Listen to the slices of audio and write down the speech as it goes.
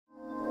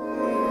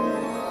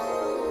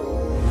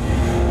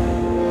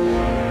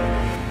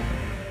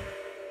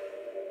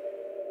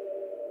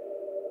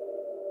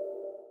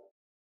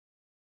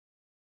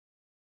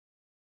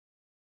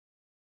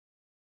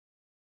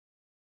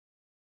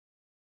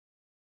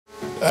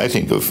I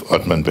think of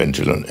Otman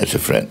Benjelloun as a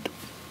friend,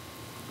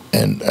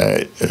 and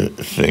I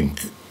think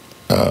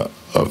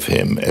of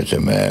him as a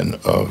man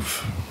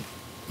of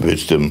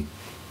wisdom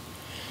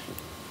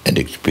and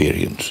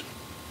experience.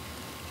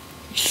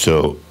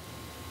 So,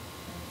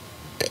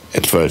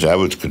 as far as I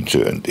was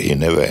concerned, he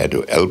never had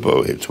to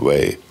elbow his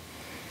way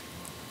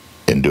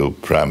into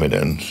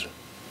prominence,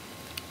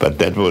 but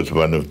that was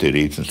one of the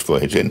reasons for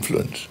his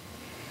influence,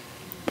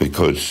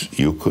 because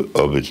you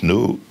always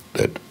knew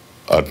that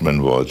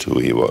Otman was who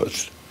he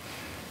was,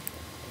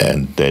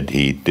 and that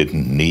he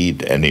didn't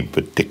need any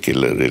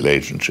particular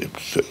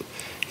relationships. So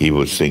he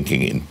was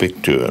thinking in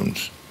big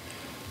terms,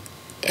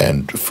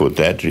 and for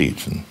that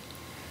reason,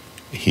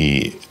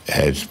 he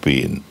has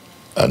been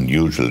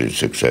unusually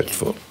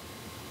successful.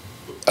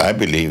 I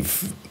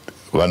believe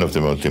one of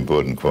the most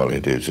important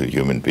qualities a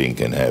human being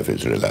can have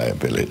is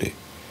reliability.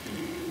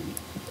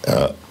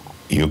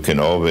 You can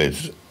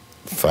always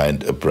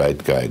find a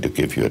bright guy to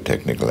give you a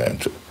technical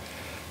answer,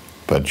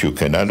 but you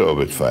cannot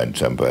always find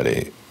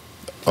somebody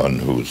on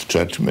whose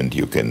judgment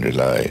you can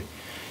rely,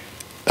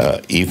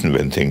 even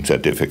when things are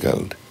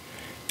difficult.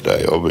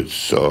 I always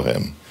saw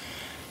him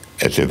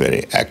as a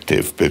very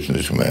active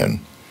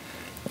businessman.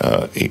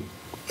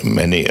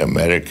 Many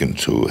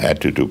Americans who had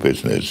to do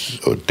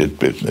business or did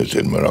business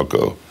in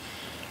Morocco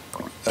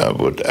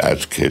would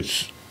ask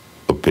his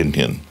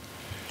opinion.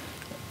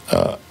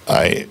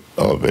 I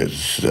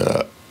always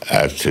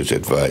asked his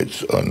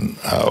advice on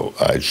how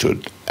I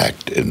should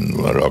act in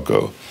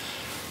Morocco.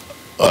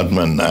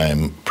 Otman,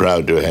 I'm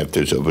proud to have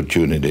this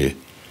opportunity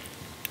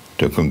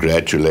to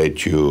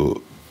congratulate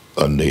you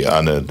on the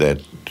honor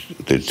that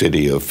the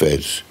city of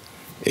Fez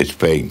is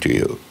paying to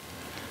you.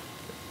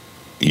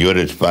 You're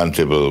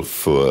responsible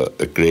for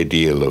a great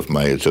deal of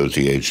my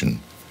association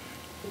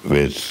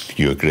with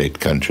your great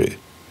country.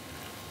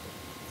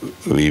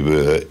 We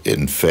were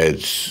in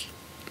Fez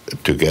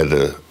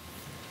together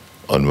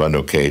on one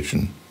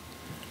occasion,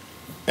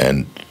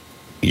 and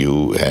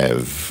you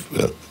have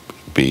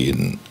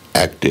been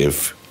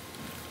active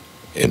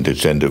in the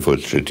Center for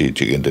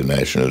Strategic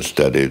International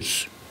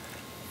Studies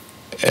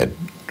at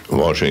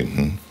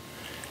Washington,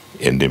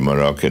 in the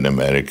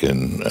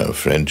Moroccan-American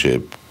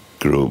Friendship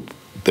Group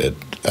that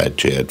I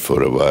chaired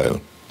for a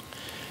while,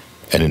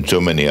 and in so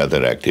many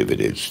other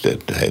activities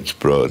that has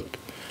brought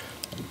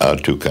our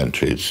two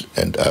countries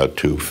and our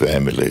two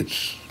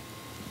families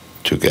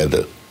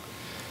together.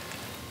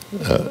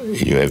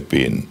 You have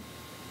been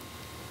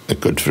a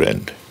good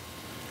friend,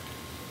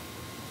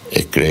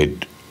 a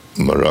great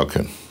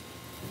Moroccan,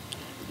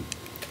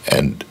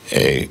 and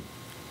a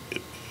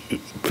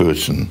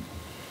person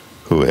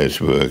who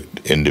has worked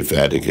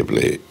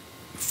indefatigably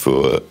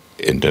for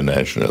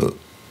international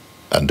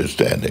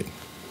understanding.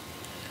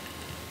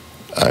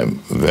 I'm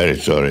very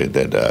sorry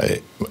that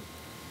I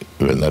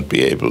will not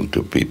be able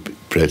to be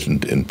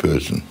present in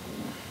person,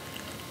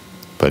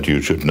 but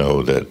you should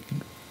know that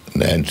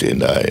Nancy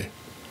and I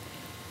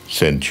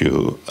sent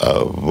you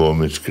our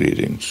warmest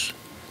greetings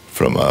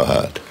from our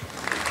heart.